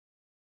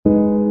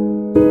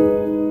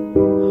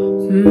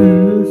Yelling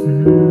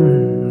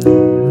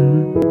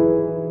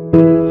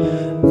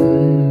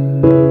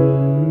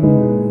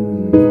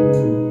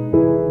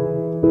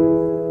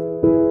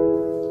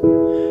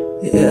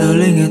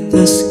at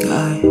the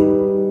sky,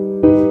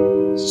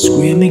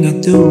 screaming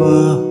at the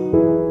world.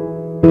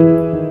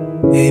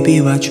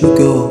 Baby, why'd you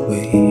go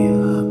away?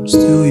 I'm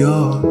still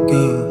your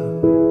girl.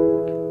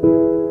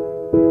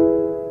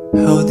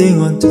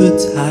 Holding on too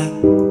tight,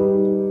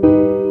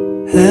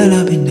 head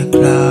up in the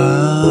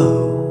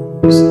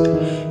clouds.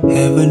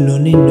 Heaven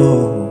only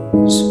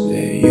knows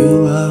where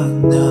you are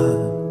now.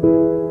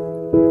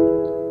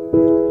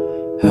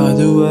 How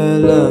do I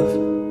love?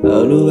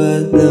 How do I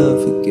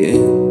love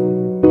again?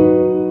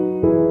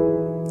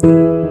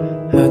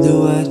 How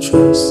do I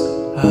trust?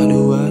 How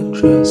do I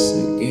trust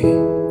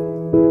again?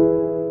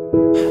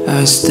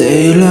 I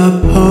stayed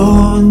up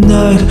all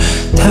night,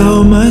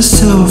 tell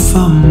myself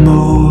I'm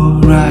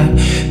alright.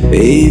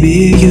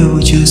 Baby, you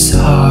just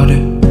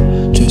harder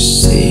to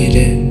say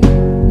than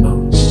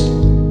most.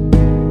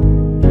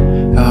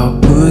 I'll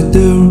put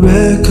the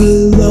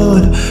record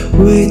on,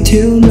 wait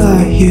till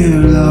I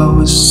hear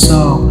our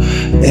song.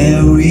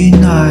 Every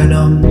night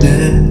I'm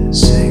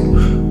dancing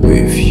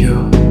with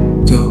your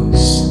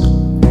ghost.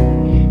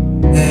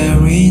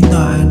 Every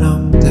night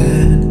I'm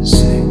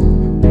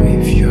dancing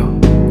with your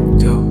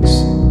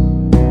ghost.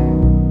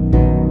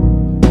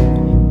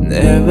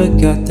 Never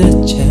got the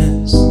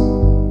chance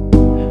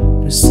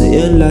to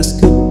say a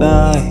last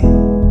goodbye.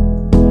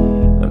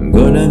 I'm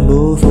gonna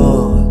move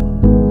on,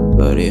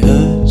 but it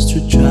hurts to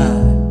try.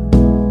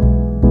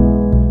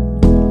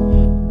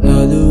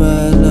 How do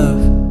I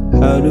love?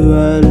 How do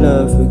I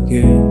love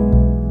again?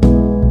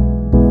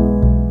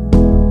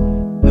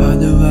 How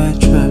do I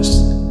trust?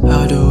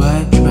 How do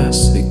I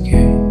trust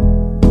again?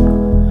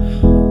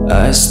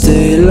 I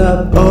stay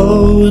up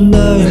all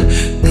night,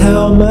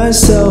 tell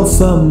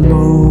myself I'm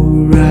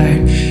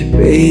alright.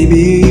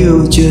 Baby,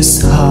 you're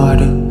just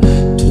harder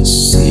to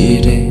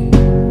see than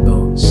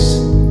most.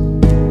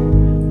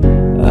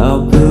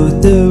 I'll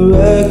put the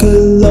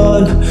record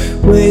on,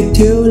 wait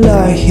till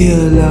I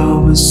hear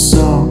our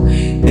song.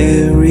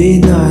 Every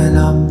night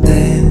I'm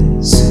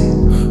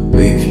dancing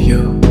with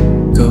your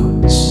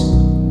ghost.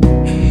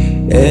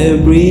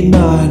 Every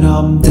night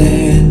I'm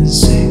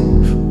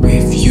dancing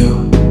with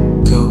your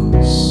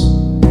ghost.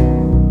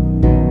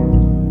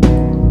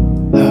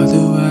 How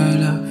do I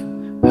love?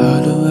 How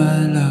do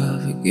I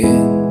love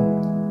again?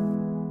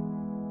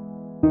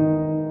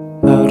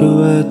 How do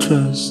I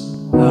trust?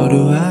 How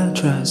do I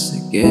trust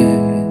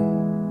again?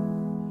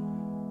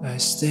 I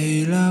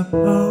stayed up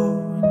all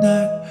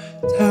night,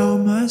 tell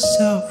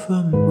myself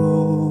I'm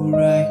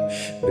alright.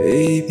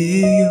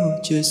 Baby, you're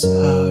just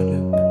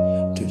harder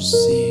to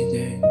see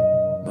than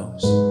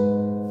most.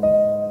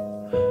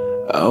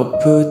 I'll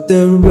put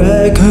the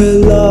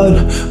record on,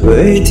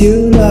 wait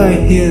till I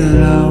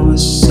hear our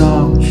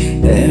song.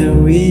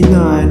 Every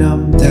night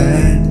I'm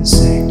dancing